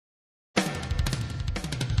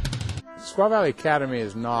Squaw Valley Academy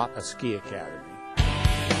is not a ski academy.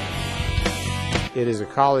 It is a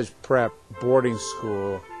college prep boarding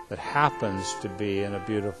school that happens to be in a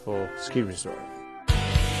beautiful ski resort.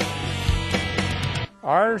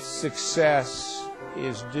 Our success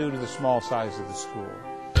is due to the small size of the school.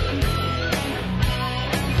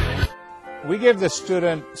 We give the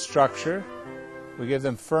student structure, we give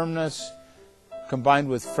them firmness combined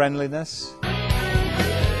with friendliness.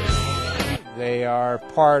 They are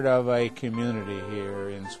part of a community here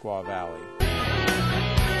in Squaw Valley.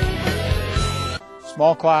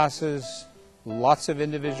 Small classes, lots of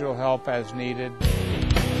individual help as needed.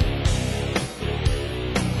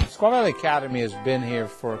 Squaw Valley Academy has been here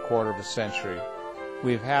for a quarter of a century.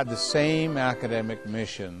 We've had the same academic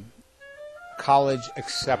mission, college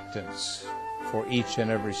acceptance for each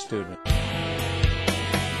and every student.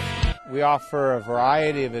 We offer a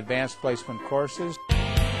variety of advanced placement courses.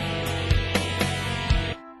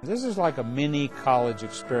 This is like a mini college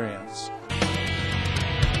experience.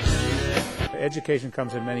 Education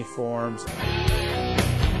comes in many forms.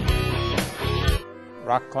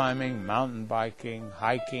 Rock climbing, mountain biking,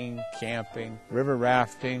 hiking, camping, river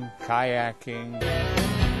rafting, kayaking.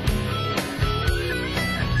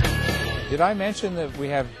 Did I mention that we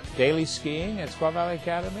have daily skiing at Squaw Valley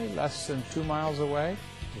Academy, less than 2 miles away?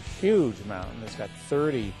 A huge mountain. It's got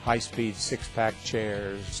 30 high-speed six-pack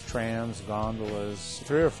chairs, trams, gondolas,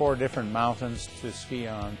 3 or 4 different mountains to ski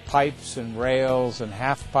on, pipes and rails and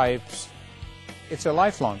half pipes. It's a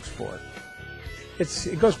lifelong sport.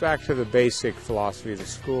 It goes back to the basic philosophy of the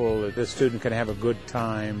school, that the student can have a good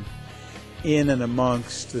time in and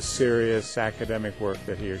amongst the serious academic work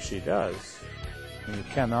that he or she does. And you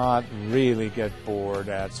cannot really get bored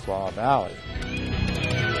at Squaw Valley.